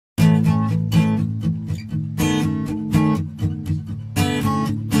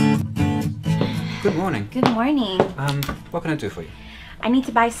Good morning. Good morning. What can I do for you? I need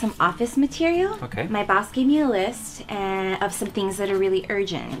to buy some office material. Okay. My boss gave me a list of some things that are really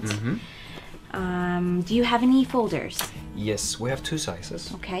urgent. Do you have any folders? Yes, we have two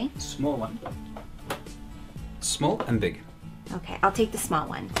sizes. Okay. Small one. Small and big. Okay, I'll take the small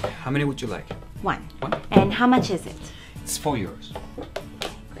one. How many would you like? One. One? And how much is it? It's €4.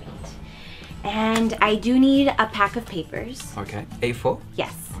 Great. And I do need a pack of papers. Okay. A4?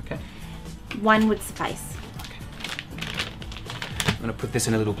 Yes. Okay. One would suffice. I'm gonna put this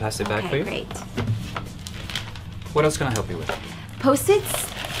in a little plastic bag for you. Great. What else can I help you with?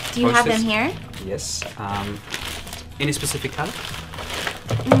 Post-its? Do you have them here? Yes. Any specific color?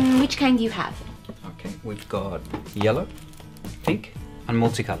 Which kind do you have? Okay, we've got yellow, pink, and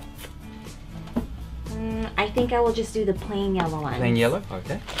multicolor. I think I will just do the plain yellow one. Plain yellow?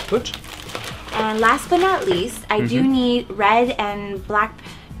 Okay, good. And last but not least, I do need red and black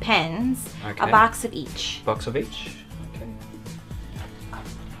pens, Okay. a box of each. Box of each. Okay.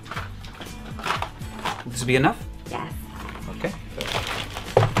 Will this be enough? Yes. Okay.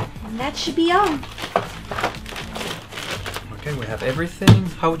 And that should be all. Okay, we have everything.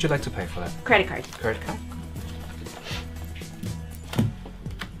 How would you like to pay for that? Credit card. Credit card?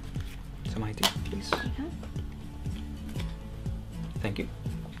 Some ID, please. Thank you.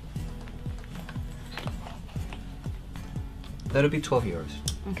 That'll be €12.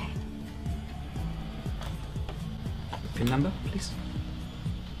 Okay. PIN number, please.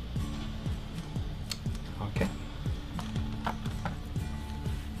 Okay.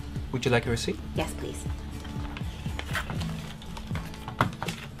 Would you like a receipt? Yes, please.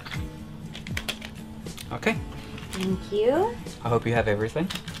 Okay. Thank you. I hope you have everything.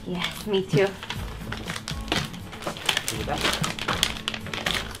 Yes, me too. Do that.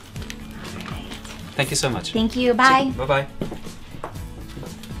 All right. Thank you so much. Thank you. Bye. Bye-bye.